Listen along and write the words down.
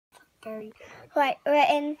very good. Right, we're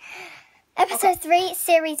in episode 3,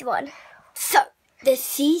 series 1. So, the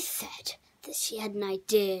sea said that she had an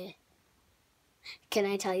idea. Can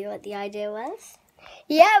I tell you what the idea was?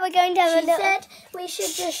 Yeah, we're going to have a She little... said we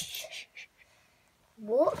should just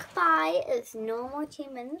walk by as normal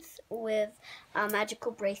humans with our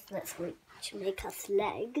magical bracelets which make us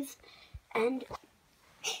legs, and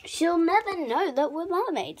she'll never know that we're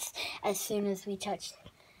mermaids. As soon as we touch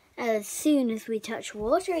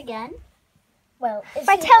water again, well,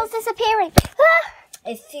 My tail's disappearing. Ah!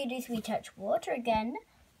 as soon as we touch water again,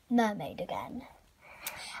 mermaid again.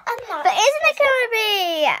 But isn't it going to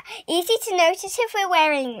be easy to notice if we're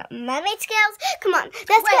wearing mermaid scales? Come on,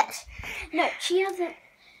 let's get... No, she hasn't.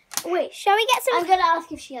 Wait, Shall we get some... I'm going to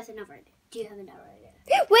ask if she has another idea. Do you have another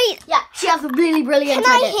idea? Wait, Yeah, she has a really brilliant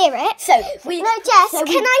can idea. I hear it? So, No, Jess,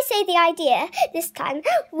 can I say the idea this time?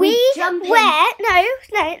 We jump in. wear...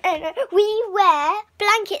 No. We wear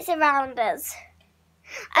blankets around us.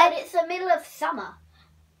 But it's the middle of summer.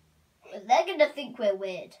 They're going to think we're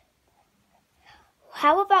weird.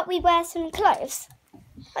 How about we wear some clothes?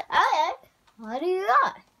 Okay. What do you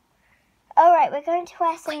got? All right, we're going to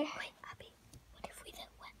wear some... Wait, Abby. What if we then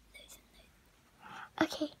wear those and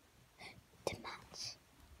those? Okay. To match.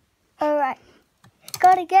 All right.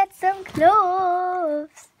 Gotta get some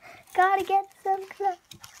clothes. Gotta get some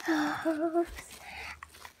clothes.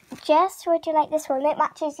 Jess, would you like this one? It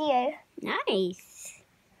matches you. Nice.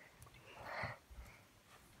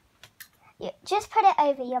 You just put it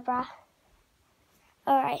over your bra.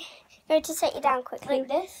 All right. Going to set you down quickly. Like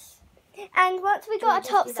this? And once we've got our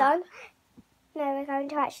Can we just do tops that? on... No, we're going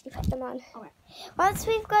to actually put them on. All right. Once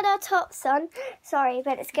we've got our tops on... Sorry,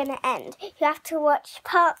 but it's going to end. You have to watch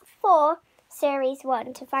part 4, series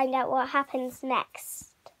 1 to find out what happens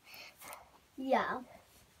next. Yeah.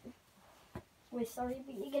 We're sorry,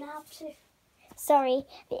 but you're going to have to. Sorry,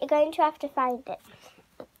 but you're going to have to find it.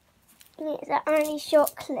 These are only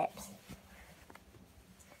short clips.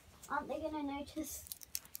 Aren't they going to notice?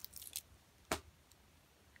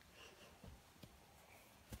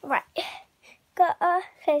 Right. Got our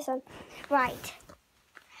face on. Right.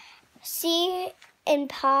 See you in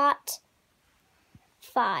part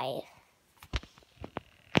 5.